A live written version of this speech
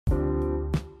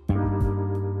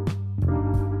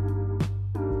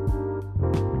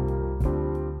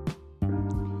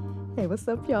what's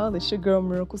up, y'all? It's your girl,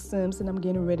 Miracle Sims, and I'm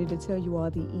getting ready to tell you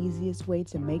all the easiest way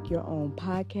to make your own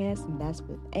podcast, and that's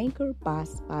with Anchor by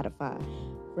Spotify.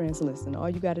 Friends, listen, all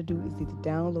you got to do is either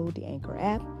download the Anchor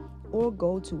app or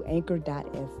go to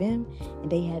anchor.fm, and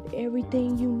they have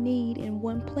everything you need in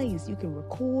one place. You can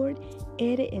record,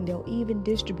 edit, and they'll even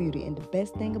distribute it. And the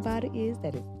best thing about it is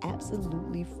that it's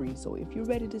absolutely free. So if you're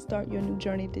ready to start your new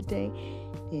journey today,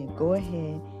 then go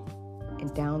ahead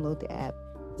and download the app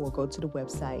or go to the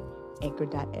website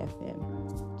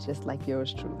anchor.fm, just like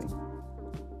yours truly.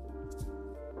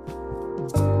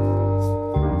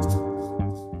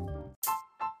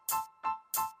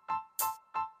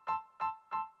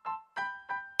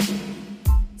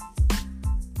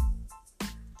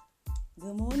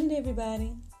 Good morning,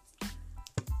 everybody.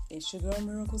 It's your girl,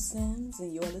 Miracle Sims,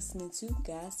 and you're listening to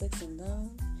God, Sex, and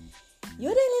Love,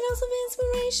 your daily dose of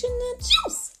inspiration and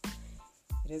juice.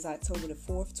 It is October the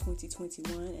 4th,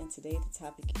 2021, and today the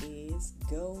topic is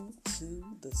Go to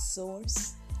the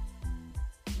Source.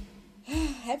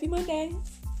 Happy Monday.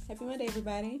 Happy Monday,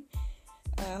 everybody.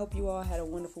 I hope you all had a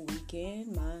wonderful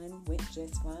weekend. Mine went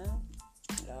just fine.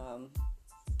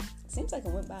 Seems like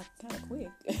it went by kind of quick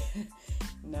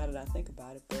now that I think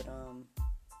about it. But,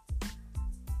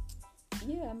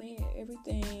 yeah, I mean,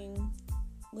 everything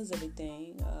was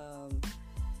everything.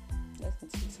 Nothing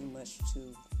too much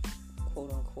to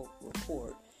quote-unquote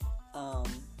report.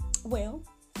 Well,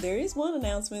 there is one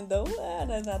announcement, though,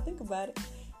 as I think about it.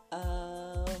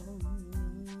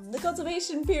 The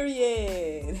cultivation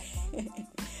period.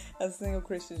 A single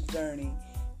Christian's journey.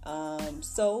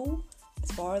 So,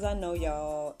 as far as I know,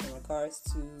 y'all, in regards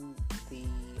to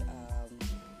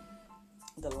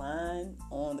the line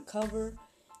on the cover,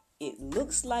 it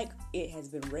looks like it has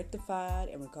been rectified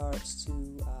in regards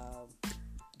to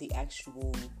the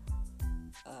actual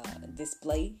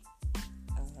display,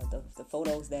 the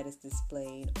photos that is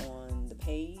displayed on the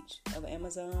page of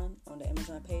Amazon, on the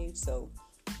Amazon page. So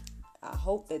I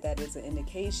hope that is an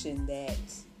indication that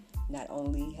not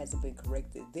only has it been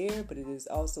corrected there, but it is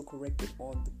also corrected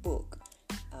on the book.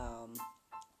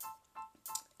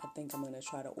 I think I'm going to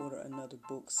try to order another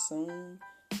book soon.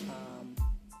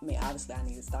 I mean, obviously I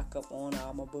need to stock up on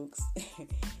all my books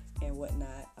and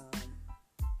whatnot.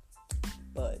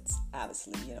 But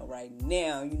obviously, right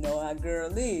now, how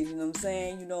girl is, you know what I'm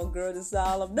saying? Girl, this is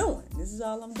all I'm doing. This is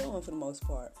all I'm doing for the most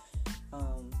part.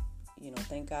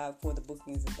 Thank God for the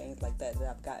bookings and things like that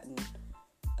I've gotten,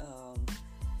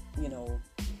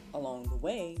 along the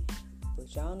way.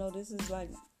 But y'all know this is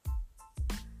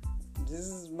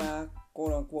my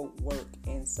quote-unquote work.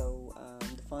 And so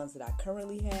the funds that I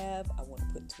currently have, I want to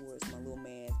put towards my little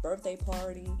man's birthday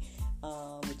party,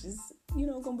 which is,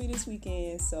 going to be this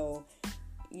weekend. So,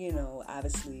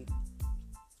 obviously,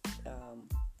 I'm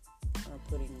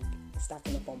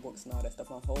stocking up on books and all that stuff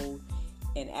on hold.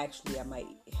 And actually, I might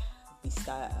be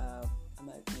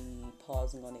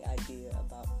pausing on the idea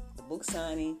about the book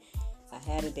signing. I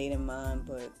had a date in mind,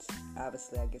 but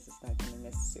obviously, I guess it's not going to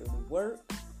necessarily work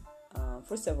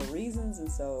for several reasons. And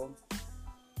so,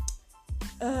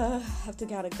 I have to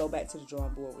kind of go back to the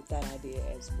drawing board with that idea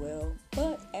as well.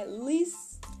 But at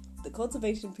least the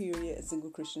cultivation period, A Single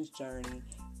Christian's Journey,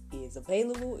 is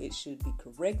available. It should be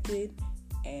corrected.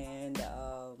 And,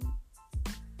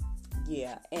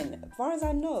 and as far as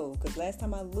I know, because last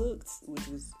time I looked, which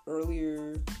was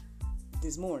earlier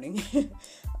this morning,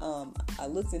 I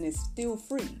looked and it's still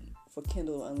free for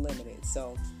Kindle Unlimited.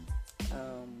 So,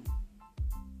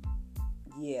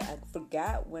 I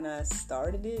forgot when I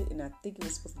started it, and I think it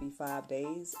was supposed to be 5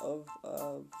 days of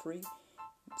free.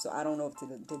 So I don't know if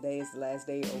today is the last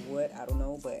day or what. I don't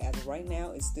know. But as of right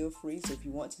now, it's still free. So if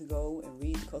you want to go and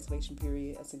read The Cultivation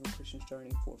Period, A Single Christian's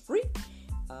Journey for free,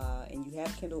 and you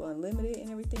have Kindle Unlimited and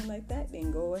everything like that,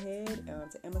 then go ahead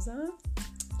to Amazon.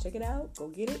 Check it out. Go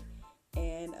get it.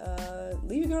 And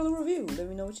leave your girl a review. Let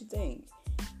me know what you think.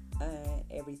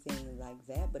 Everything like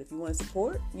that. But if you want to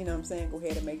support, go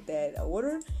ahead and make that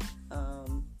order.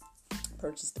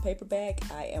 Purchase the paperback.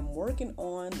 I am working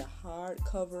on the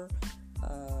hardcover.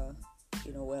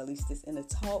 At least it's in the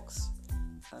talks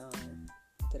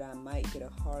that I might get a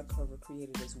hardcover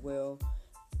created as well.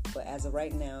 But as of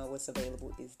right now, what's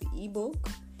available is the ebook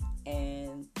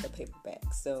and the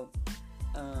paperback. So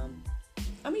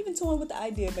I'm even torn with the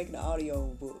idea of making an audio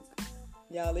book.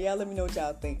 Y'all let me know what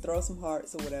y'all think. Throw some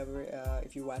hearts or whatever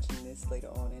if you're watching this later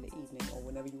on in the evening or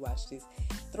whenever you watch this.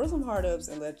 Throw some heart ups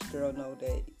and let your girl know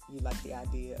that you like the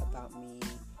idea about me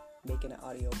making an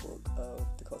audio book of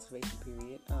The Cultivation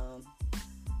Period.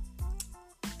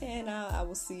 And I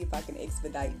will see if I can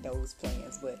expedite those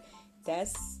plans. But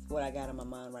that's what I got on my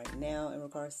mind right now in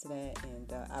regards to that.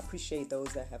 And I appreciate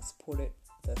those that have supported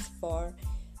the thus far.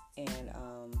 And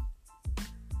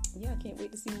yeah, I can't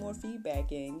wait to see more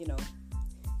feedback and,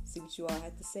 see what you all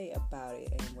have to say about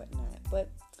it and whatnot. But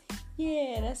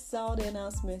yeah, that's all the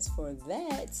announcements for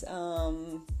that. I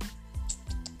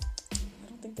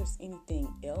don't think there's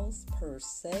anything else per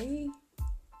se.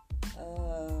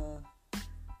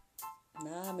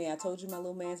 I mean, I told you my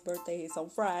little man's birthday is on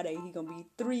Friday. He's gonna be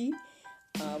 3.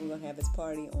 We're gonna have his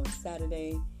party on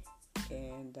Saturday,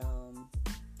 and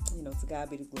to God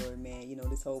be the glory, man.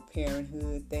 This whole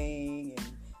parenthood thing and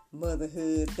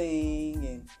motherhood thing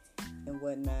and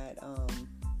whatnot.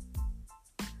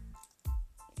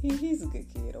 He's a good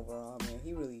kid overall, man.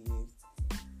 He really is.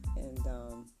 And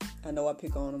I know I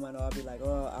pick on him. I know I'll be like,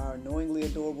 oh, our annoyingly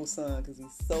adorable son, because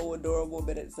he's so adorable,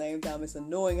 but at the same time, it's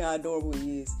annoying how adorable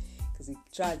he is, because he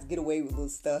tries to get away with little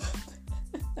stuff.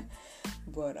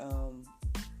 But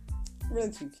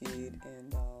really cute kid,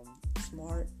 and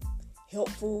smart,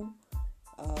 helpful,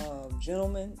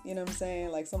 gentleman. You know what I'm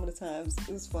saying? Like, some of the times,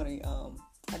 it was funny.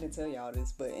 I didn't tell y'all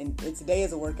this, but and today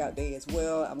is a workout day as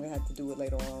well. I'm gonna have to do it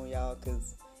later on, y'all,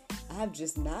 because I have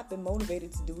just not been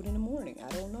motivated to do it in the morning. I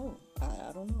don't know.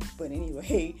 I don't know. But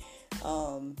anyway,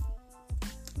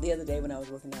 the other day when I was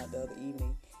working out the other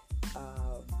evening,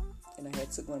 and I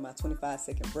had took one of my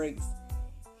 25-second breaks,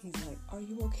 he's like, "Are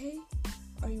you okay?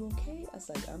 Are you okay?" I was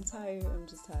like, "I'm tired. I'm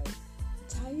just tired."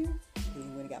 "Tired?" And he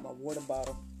went and got my water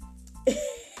bottle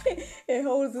and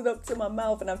holds it up to my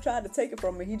mouth, and I've tried to take it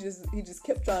from him. He just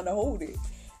kept trying to hold it.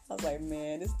 I was like,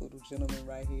 man, this little gentleman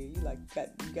right here, you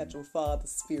got your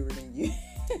father's spirit in you.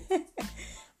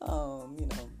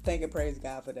 Thank and praise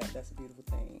God for that. That's a beautiful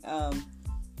thing.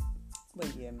 But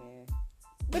yeah, man.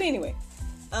 But anyway,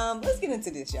 let's get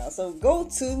into this, y'all. So go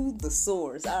to the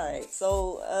source. All right.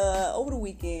 So over the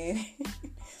weekend,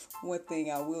 one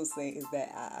thing I will say is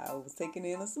that I was taking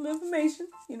in some information,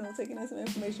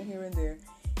 here and there.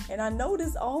 And I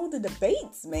noticed all the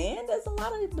debates, man. There's a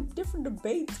lot of different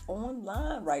debates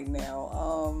online right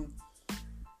now.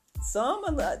 Some,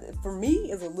 for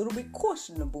me, is a little bit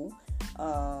questionable,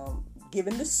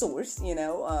 given the source,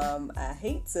 I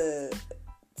hate to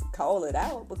call it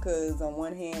out, because on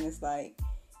one hand, it's like,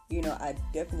 I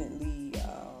definitely,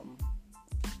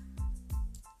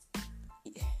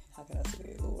 how can I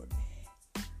say it, Lord?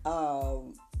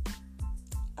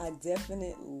 I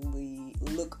definitely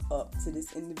look up to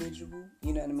this individual.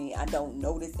 You know what I mean? I don't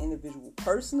know this individual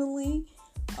personally,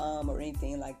 or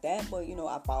anything like that, but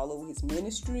I follow his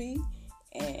ministry,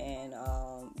 and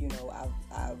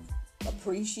I've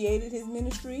appreciated his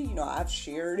ministry. I've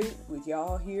shared it with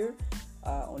y'all here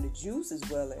on the Juice, as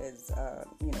well as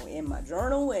in my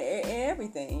journal and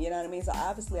everything. You know what I mean? So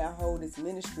obviously, I hold this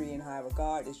ministry in high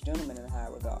regard, this gentleman in high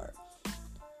regard.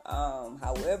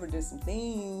 However, there's some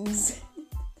things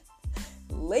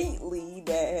lately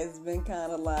that has been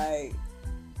kind of like,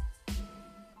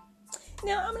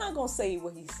 now I'm not gonna say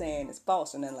what he's saying is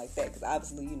false or nothing like that, because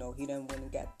obviously he done went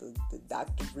and got the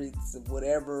doctorates of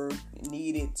whatever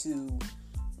needed to,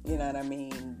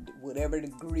 whatever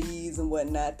degrees and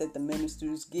whatnot that the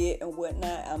ministers get and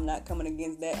whatnot. I'm not coming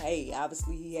against that. Hey,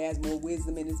 obviously he has more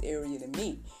wisdom in this area than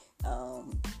me.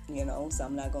 So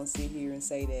I'm not gonna sit here and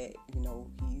say that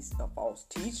he's a false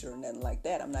teacher or nothing like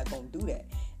that. I'm not gonna do that.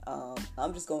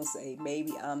 I'm just gonna say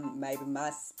maybe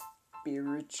my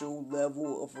spiritual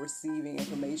level of receiving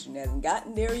information hasn't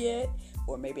gotten there yet,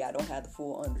 or maybe I don't have the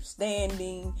full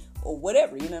understanding, or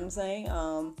whatever. You know what I'm saying?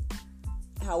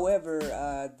 However,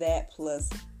 that plus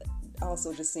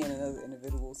also just seeing another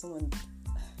individual,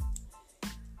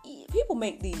 people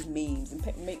make these memes and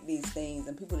make these things,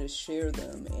 and people just share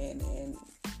them, and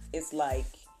it's like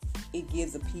it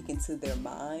gives a peek into their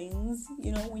minds,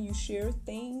 when you share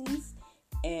things.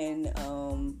 And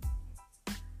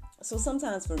so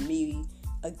sometimes for me,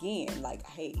 again, like,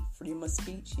 hey, freedom of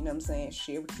speech, you know what I'm saying?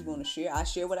 Share what you want to share. I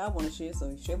share what I want to share,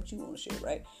 so share what you want to share,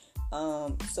 right?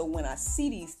 So when I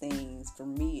see these things, for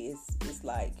me, it's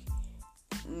like,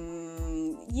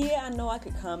 yeah, I know I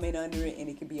could comment under it, and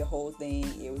it could be a whole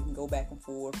thing. Yeah, we can go back and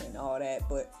forth and all that,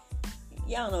 but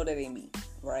y'all know that ain't me,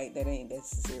 right? That ain't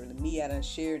necessarily me. I done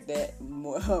shared that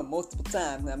multiple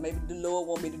times. Now, maybe the Lord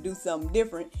want me to do something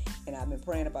different, and I've been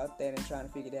praying about that and trying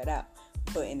to figure that out.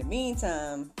 But in the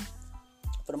meantime,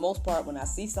 for the most part, when I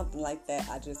see something like that,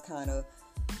 I just kind of,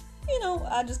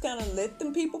 let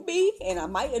them people be, and I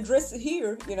might address it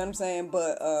here, you know what I'm saying?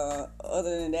 But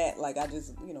other than that, like, I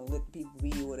just, let the people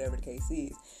be, or whatever the case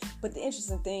is. But the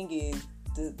interesting thing is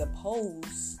the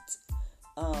post,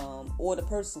 or the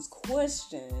person's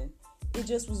question, it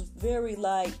just was very,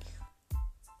 like,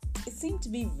 it seemed to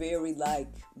be very,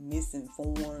 like,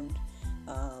 misinformed,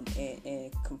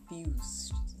 and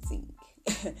confused,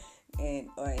 and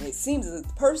it seems as if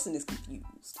the person is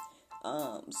confused.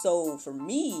 So for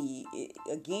me,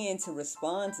 again, to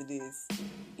respond to this,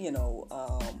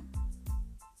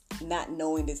 not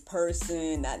knowing this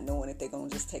person, not knowing if they're gonna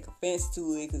just take offense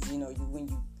to it, because when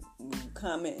you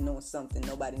commenting on something,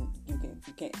 you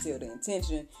can't tell the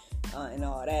intention and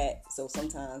all that. So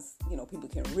sometimes people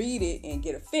can read it and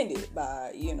get offended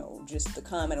by just the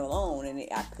comment alone, and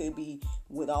I could be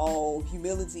with all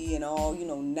humility and all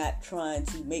not trying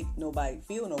to make nobody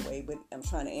feel no way, but I'm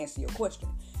trying to answer your question.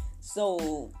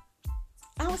 So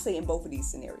I would say in both of these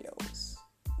scenarios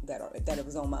that it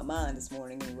was on my mind this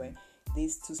morning anyway.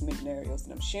 These two scenarios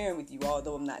that I'm sharing with you,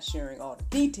 although I'm not sharing all the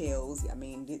details, I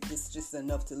mean, this is just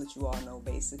enough to let you all know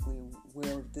basically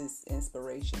where this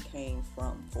inspiration came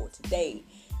from for today,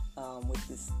 with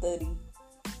this study,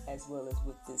 as well as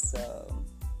with this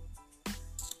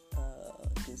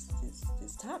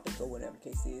this topic or whatever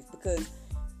the case is, because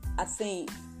I think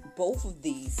both of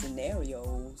these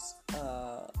scenarios,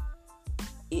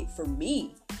 for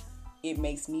me, it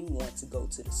makes me want to go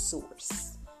to the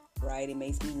source. Right? It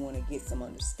makes me want to get some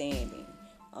understanding,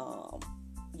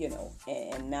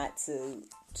 and not to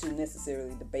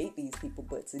necessarily debate these people,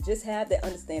 but to just have that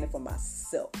understanding for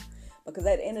myself. Because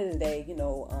at the end of the day, again,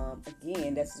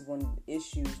 that's one of the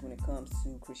issues when it comes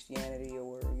to Christianity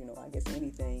or, I guess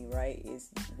anything, right?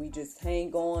 Is we just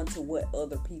hang on to what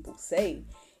other people say,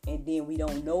 and then we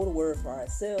don't know the word for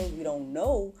ourselves. We don't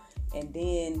know, and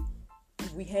then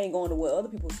we hang on to what other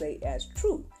people say as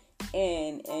true.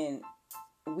 And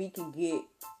we can get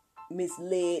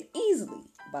misled easily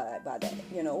by that,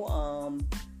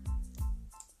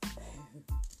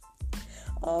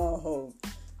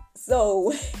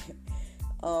 So,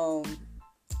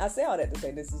 I say all that to say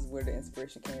this is where the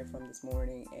inspiration came from this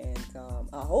morning, and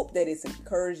I hope that it's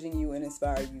encouraging you and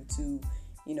inspire you to,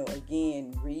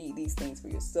 again, read these things for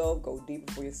yourself, go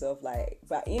deeper for yourself. Like,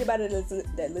 by anybody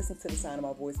that listens to the sound of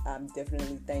my voice, I'm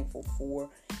definitely thankful for.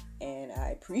 And I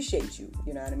appreciate you,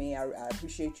 you know what I mean? I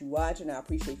appreciate you watching, I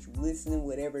appreciate you listening,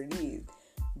 whatever it is.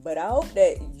 But I hope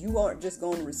that you aren't just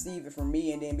going to receive it from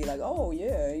me and then be like, oh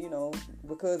yeah,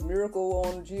 because Miracle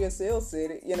on GSL said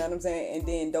it, you know what I'm saying? And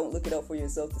then don't look it up for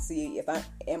yourself to see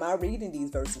am I reading these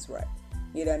verses right?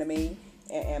 You know what I mean?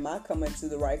 Am I coming to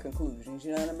the right conclusions?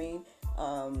 You know what I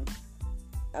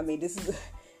mean? This is,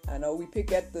 I know we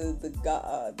pick at the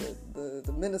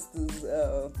ministers,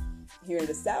 here in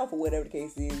the South or whatever the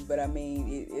case is, but I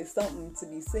mean, it's something to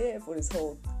be said for this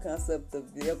whole concept of,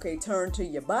 turn to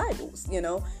your Bibles,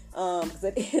 because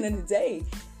at the end of the day,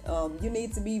 you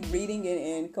need to be reading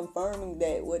and confirming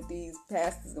that what these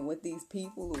pastors and what these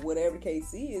people or whatever the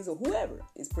case is, or whoever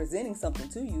is presenting something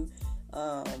to you,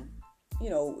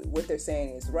 what they're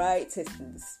saying is right,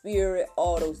 testing the spirit,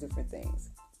 all those different things.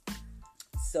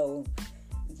 So,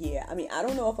 yeah, I mean, I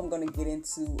don't know if I'm going to get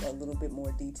into a little bit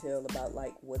more detail about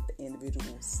like what the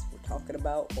individuals were talking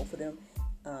about, both of them,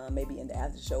 maybe in the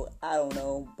after show. I don't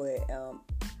know, but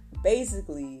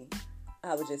basically,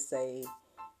 I would just say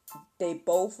they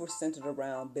both were centered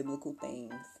around biblical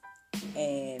things.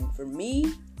 And for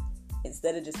me,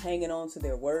 instead of just hanging on to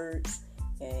their words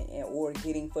or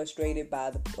getting frustrated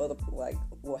by the other,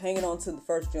 hanging on to the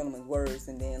first gentleman's words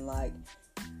and then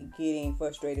getting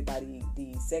frustrated by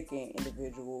the second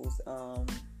individual's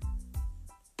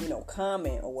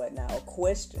comment or whatnot, or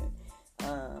question,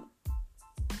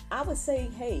 I would say,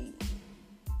 hey,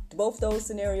 to both those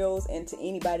scenarios, and to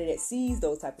anybody that sees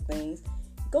those type of things,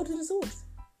 go to the source.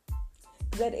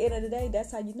 Because at the end of the day,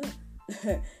 that's how you know.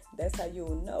 That's how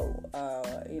you'll know,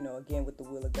 again, what the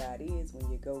will of God is when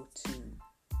you go to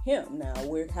Him. Now,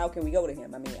 how can we go to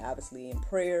Him? I mean, obviously in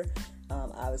prayer,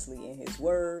 obviously in His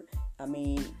Word. I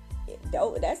mean,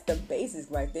 that's the basics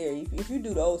right there. If you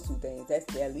do those two things,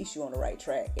 that's at least you're on the right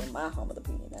track, in my humble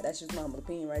opinion. Now, that's just my humble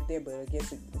opinion right there, but I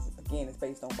guess it's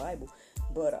based on Bible.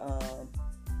 But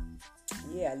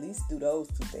at least do those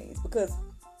two things, because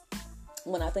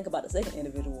when I think about the second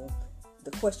individual,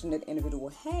 the question that the individual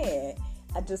had,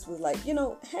 I just was like,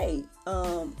 hey,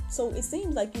 so it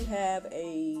seems like you have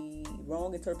a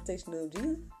wrong interpretation of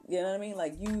Jesus. You know what I mean?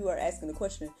 Like, you are asking the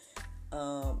question,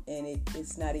 and it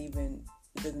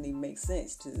doesn't even make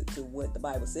sense to what the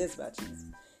Bible says about Jesus.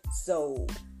 So,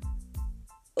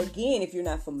 again, if you're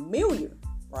not familiar,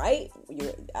 right?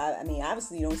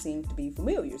 Obviously you don't seem to be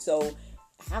familiar. So,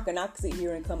 how can I sit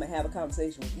here and come and have a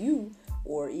conversation with you,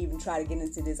 or even try to get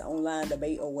into this online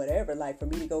debate or whatever? Like, for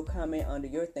me to go comment under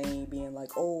your thing, being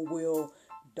like, oh, well,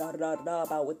 da-da-da-da-da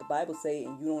about what the Bible say,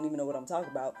 and you don't even know what I'm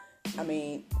talking about. I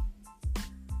mean,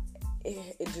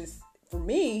 it just, for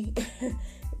me,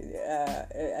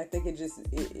 I think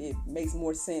it makes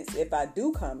more sense if I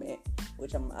do comment,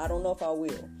 which I don't know if I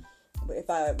will. But if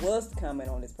I was to comment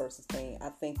on this person's thing, I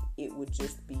think it would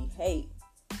just be, hey,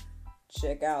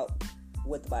 check out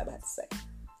what the Bible has to say.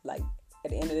 Like,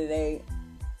 at the end of the day,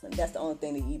 that's the only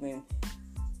thing that even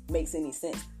makes any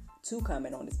sense to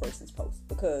comment on this person's post.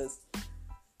 Because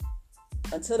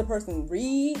until the person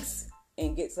reads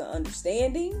and gets an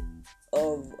understanding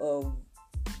of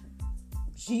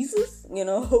Jesus,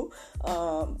 then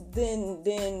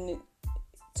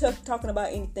talking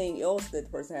about anything else that the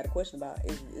person had a question about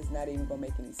is not even going to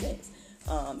make any sense.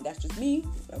 That's just me,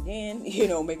 again,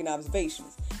 making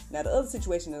observations. Now, the other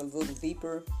situation is a little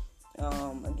deeper.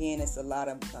 Again, it's a lot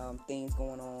of things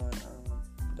going on.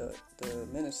 The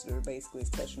minister basically is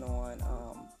touching on,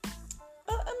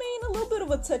 a little bit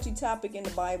of a touchy topic in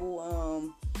the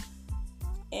Bible.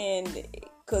 And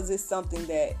because it's something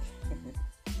that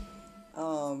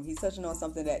he's touching on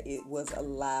something that it was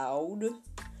allowed,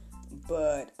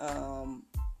 but I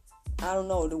don't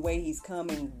know, the way he's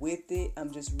coming with it,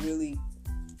 it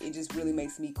just really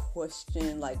makes me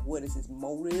question, like, what is his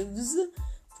motives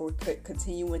for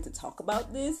continuing to talk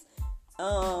about this?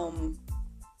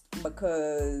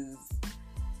 Because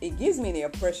it gives me the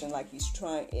impression like he's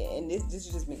trying, and this is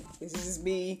just me. This is just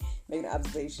me making an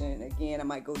observation. Again, I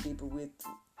might go deeper with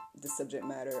the subject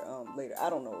matter later. I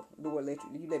don't know. Lord,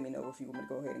 you let me know if you want me to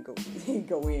go ahead and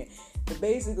go in. But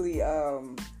basically,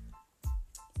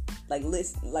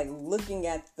 looking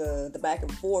at the back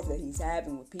and forth that he's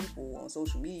having with people on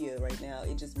social media right now,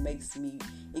 it just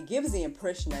it gives the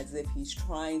impression as if he's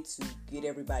trying to get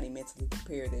everybody mentally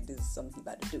prepared that this is something he's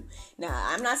about to do. Now,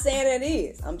 I'm not saying that it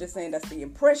is. I'm just saying that's the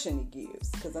impression it gives.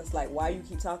 Because that's like, why you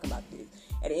keep talking about this?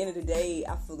 At the end of the day,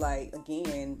 I feel like,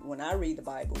 again, when I read the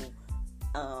Bible,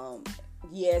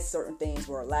 yes, certain things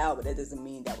were allowed, but that doesn't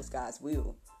mean that was God's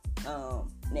will.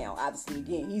 Now, obviously,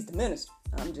 again, he's the minister.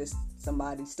 I'm just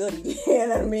somebody studying. You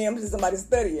know what I mean? I'm just somebody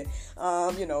studying.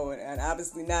 And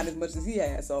obviously not as much as he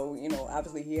has. So,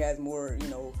 obviously he has more,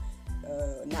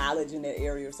 knowledge in that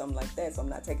area or something like that. So I'm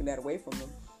not taking that away from him.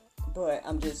 But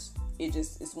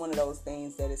it's one of those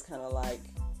things that is kind of like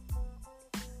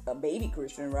a baby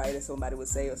Christian, right? As somebody would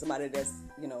say, or somebody that's,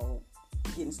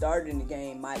 getting started in the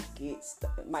game might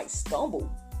stumble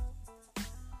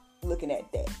looking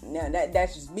at that. Now,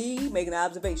 that's just me making an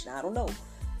observation. I don't know.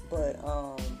 But,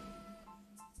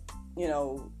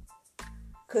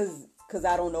 cause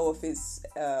I don't know if it's,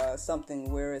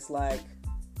 something where it's like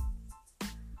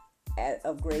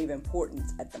of grave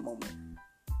importance at the moment.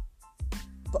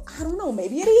 But I don't know.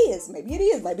 Maybe it is.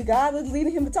 Maybe God is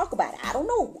leading him to talk about it. I don't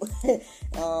know.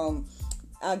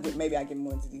 I'll get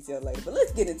more into detail later. But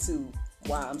let's get into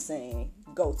why I'm saying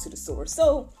go to the source.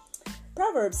 So,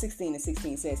 Proverbs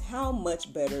 16:16 says, how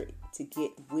much better to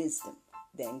get wisdom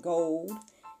than gold?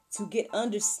 To get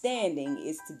understanding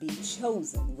is to be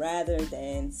chosen rather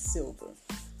than silver.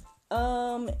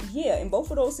 In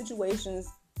both of those situations,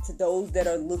 to those that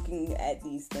are looking at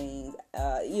these things,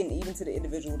 even to the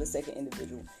individual, the second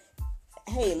individual,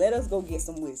 hey, let us go get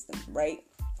some wisdom, right?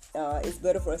 It's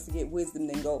better for us to get wisdom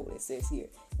than gold, it says here.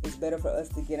 It's better for us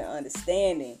to get an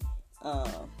understanding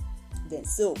than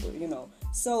silver,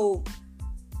 So,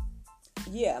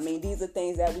 these are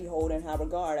things that we hold in high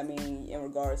regard. In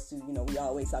regards to, we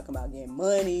always talking about getting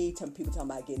money, people talking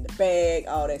about getting the bag,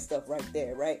 all that stuff right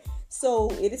there, right? So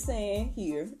it is saying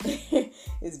here,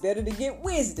 it's better to get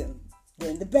wisdom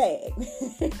than the bag.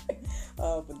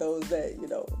 For those that,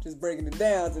 just breaking it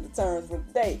down to the terms for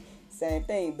the day. Same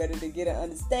thing, better to get an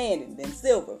understanding than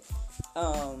silver.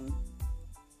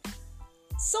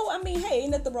 Hey,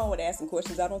 ain't nothing wrong with asking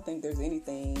questions. I don't think there's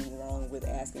anything wrong with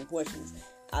asking questions.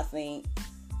 I think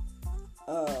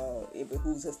it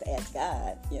behooves us to ask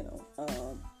God,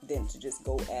 than to just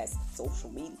go ask social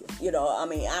media.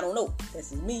 I don't know.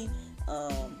 This is me.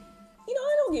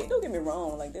 Don't get me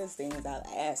wrong. Like, there's things I'll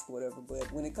ask, whatever.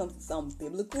 But when it comes to something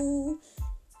biblical,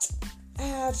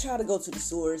 I try to go to the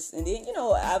source. And then,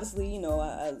 obviously,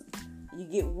 you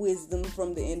get wisdom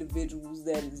from the individuals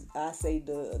that is, I say,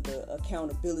 the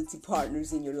accountability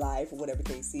partners in your life, or whatever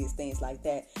the case is, things like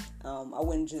that. I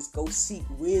wouldn't just go seek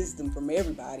wisdom from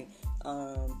everybody,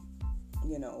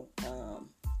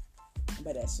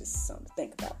 but that's just something to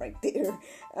think about right there.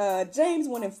 James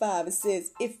 1:5, it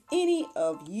says, if any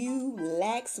of you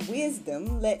lacks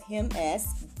wisdom, let him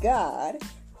ask God,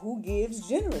 who gives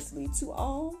generously to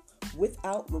all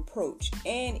without reproach,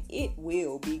 and it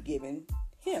will be given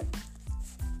him.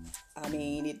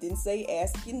 It didn't say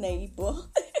ask your neighbor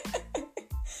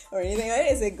or anything like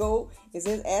that. It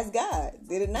says ask God.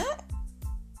 Did it not?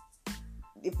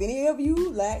 If any of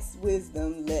you lacks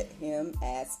wisdom, let him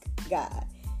ask God.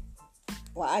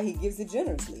 Why? He gives it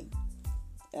generously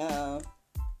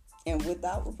and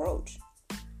without reproach.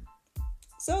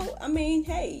 So, I mean,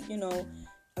 hey,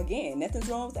 again, nothing's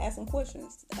wrong with asking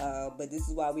questions. But this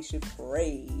is why we should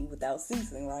pray without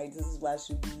ceasing, right? This is why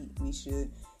we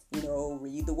should,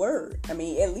 read the word. I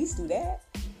mean, at least do that.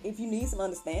 If you need some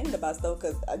understanding about stuff,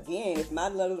 because again, if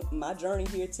my journey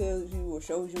here tells you or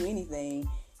shows you anything,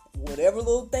 whatever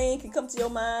little thing can come to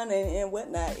your mind and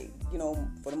whatnot,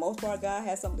 for the most part, God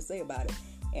has something to say about it.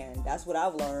 And that's what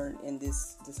I've learned in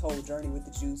this whole journey with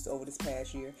the juice over this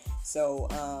past year. So,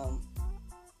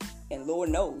 and Lord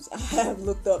knows, I have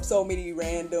looked up so many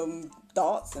random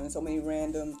thoughts and so many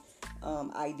random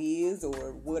ideas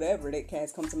or whatever that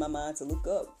has come to my mind to look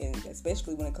up, and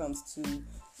especially when it comes to,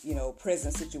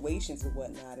 present situations and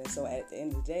whatnot. And so at the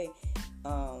end of the day,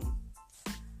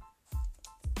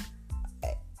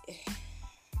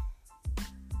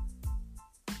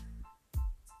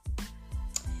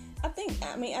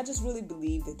 I just really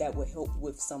believe that would help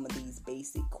with some of these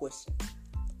basic questions,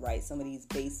 right? Some of these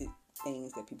basic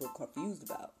things that people are confused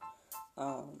about.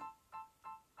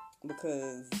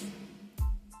 Because,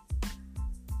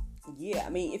 yeah,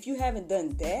 if you haven't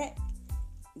done that,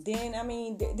 then,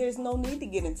 there's no need to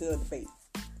get into a debate.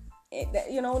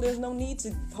 There's no need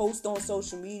to post on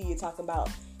social media talking about,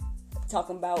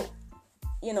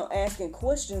 asking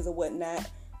questions or whatnot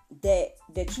that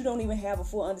you don't even have a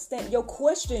full understanding. Your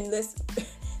question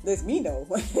lets me know.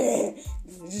 It's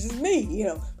just me,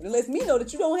 but it lets me know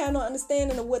that you don't have no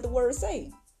understanding of what the words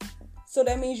say. So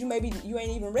that means you ain't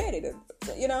even read it,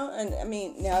 and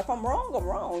now if I'm wrong, I'm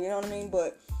wrong, you know what I mean?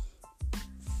 But,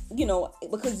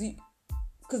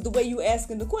 because the way you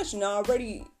asking the question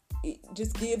already, it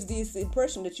just gives this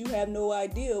impression that you have no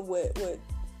idea what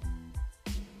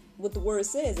the word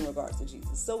says in regards to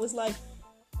Jesus. So it's like,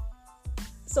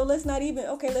 let's not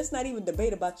even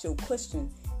debate about your question.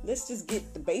 Let's just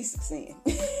get the basics in.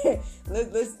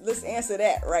 let's answer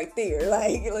that right there.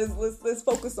 Like, let's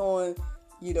focus on,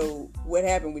 what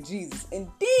happened with Jesus, and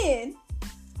then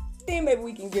maybe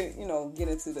we can get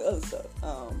into the other stuff.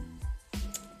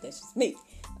 That's just me.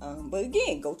 But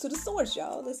again, go to the source,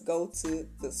 y'all. Let's go to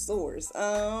the source.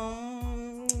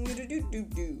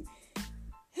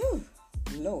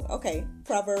 Lord. Okay,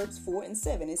 Proverbs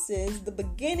 4:7. It says, "The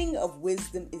beginning of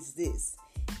wisdom is this: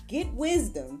 get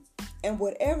wisdom, and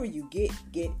whatever you get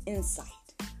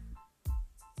insight."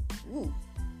 Ooh.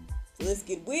 So let's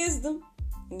get wisdom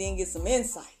and then get some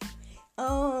insight.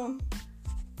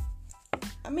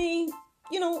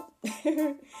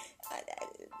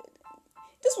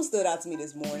 This one stood out to me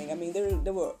this morning.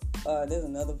 There's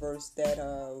another verse that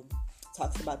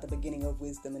talks about the beginning of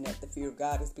wisdom, and that the fear of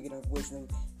God is the beginning of wisdom.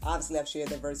 Obviously, I've shared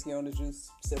that verse here on the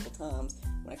Juice several times.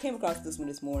 When I came across this one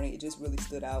this morning, it just really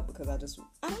stood out because I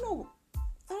don't know.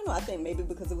 I think maybe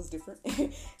because it was different,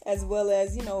 as well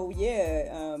as,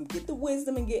 get the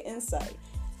wisdom and get insight.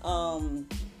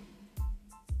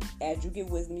 As you get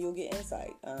wisdom, you'll get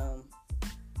insight.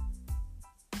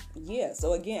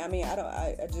 So again,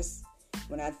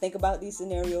 when I think about these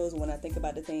scenarios, when I think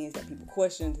about the things that people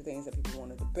question, the things that people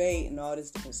want to debate, and all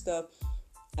this different stuff,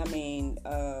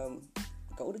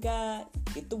 go to God,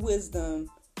 get the wisdom,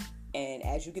 and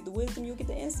as you get the wisdom, you'll get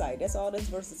the insight. That's all this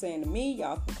verse is saying to me.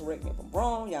 Y'all can correct me if I'm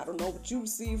wrong. Y'all don't know what you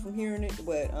receive from hearing it,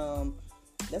 but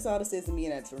that's all it says to me,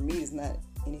 and that for me is not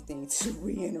anything to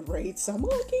reiterate. So I'm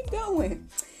going to keep going.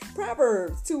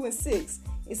 Proverbs 2:6.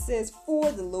 It says,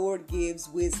 "For the Lord gives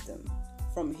wisdom.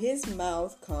 From his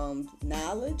mouth comes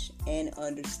knowledge and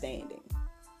understanding."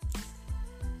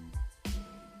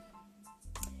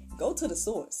 Go to the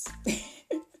source.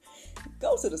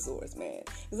 Go to the source, man.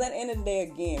 Because at the end of the day,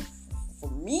 again, for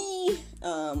me,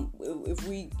 if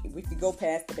we go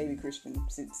past the baby Christian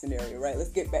scenario, right?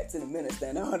 Let's get back to the minister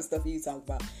and all the stuff you talk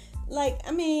about.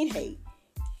 Hey,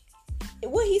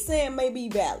 what he's saying may be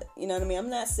valid. You know what I mean? I'm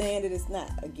not saying that it's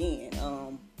not. Again,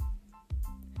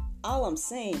 all I'm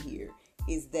saying here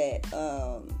is that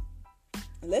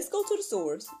let's go to the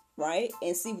source, right,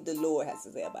 and see what the Lord has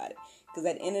to say about it. Because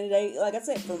at the end of the day, like I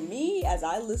said, for me, as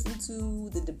I listen to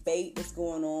the debate that's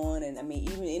going on, and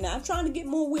and I'm trying to get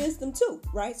more wisdom too,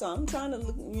 right? So I'm trying to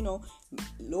look,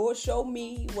 Lord, show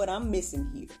me what I'm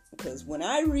missing here. Because when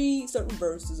I read certain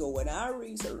verses or when I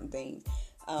read certain things,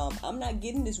 I'm not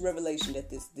getting this revelation that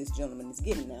this gentleman is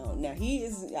getting now. Now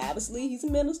he's a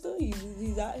minister.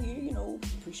 He's out here,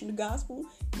 preaching the gospel,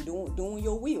 doing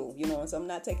your will, So I'm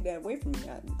not taking that away from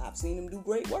him. I've seen him do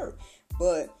great work,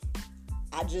 but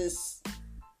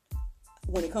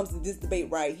when it comes to this debate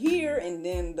right here, and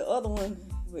then the other one,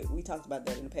 we talked about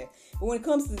that in the past. But when it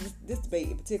comes to this debate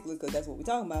in particular, because that's what we're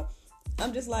talking about,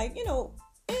 I'm just like,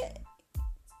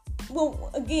 well,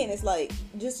 again, it's like,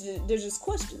 there's just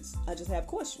questions. I just have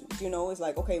questions, It's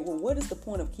like, okay, well, what is the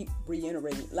point of keep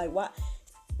reiterating? Like, why?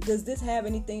 does this have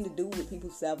anything to do with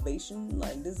people's salvation?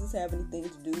 Like, does this have anything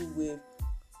to do with,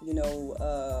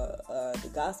 the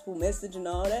gospel message and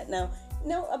all that? Now,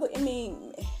 no, I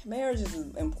mean, marriage is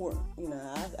important.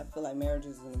 I feel like marriage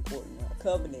is an important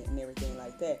covenant and everything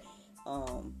like that.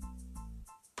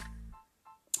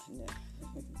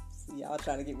 Y'all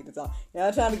trying to get me to talk.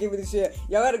 Y'all trying to get me to share.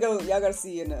 Y'all gotta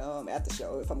see in the after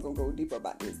show if I'm gonna go deeper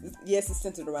about this. Yes, it's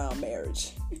centered around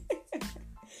marriage.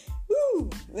 Woo!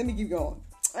 Let me keep going.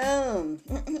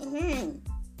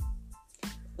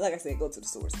 Like I said, go to the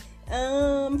source.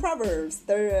 Proverbs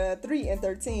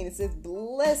 3:13. It says,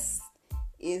 "Blessed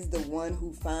is the one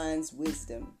who finds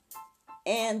wisdom,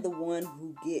 and the one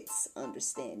who gets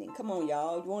understanding." Come on,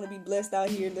 y'all. You want to be blessed out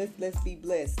here? Let's be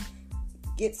blessed.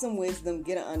 Get some wisdom,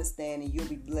 get an understanding, you'll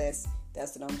be blessed.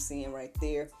 That's what I'm seeing right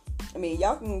there. I mean,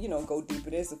 y'all can, go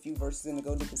deeper. There's a few verses in the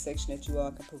Go Deeper section that you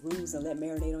all can peruse and let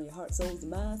marinate on your heart, souls,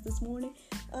 and minds this morning.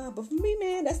 But for me,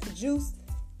 man, that's the juice.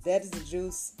 That is the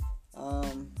juice. Go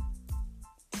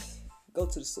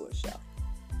to the source, y'all.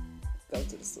 Go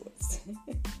to the source.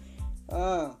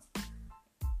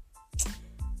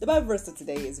 The Bible verse of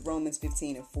today is Romans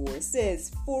 15:4. It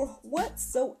says, "For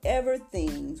whatsoever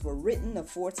things were written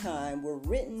aforetime were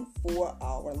written for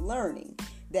our learning,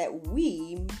 that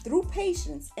we, through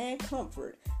patience and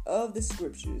comfort of the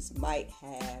scriptures, might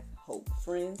have hope."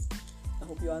 Friends, I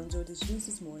hope you all enjoyed this juice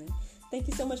this morning. Thank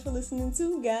you so much for listening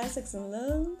to God, Sex, and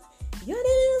Love. Your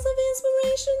days of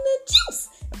inspiration, the juice.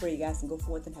 I pray you guys can go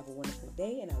forth and have a wonderful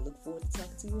day, and I look forward to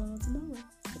talking to you all tomorrow,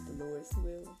 if the Lord's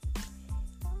will.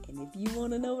 And if you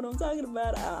want to know what I'm talking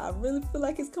about, I really feel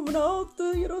like it's coming off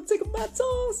the, tip of my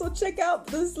tongue. So check out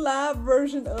this live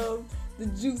version of the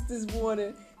juice this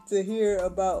morning to hear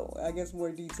about, I guess, more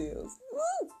details.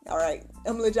 Woo! All right.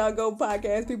 I'm going to let y'all go,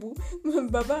 podcast people.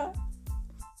 Bye-bye.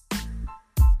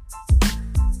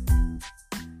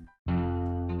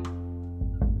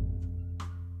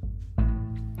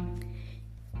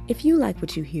 If you like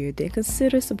what you hear, then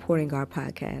consider supporting our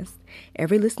podcast.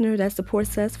 Every listener that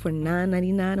supports us for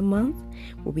 $9.99 a month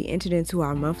will be entered into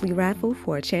our monthly raffle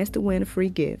for a chance to win a free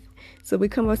gift. So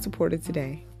become a supporter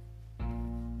today.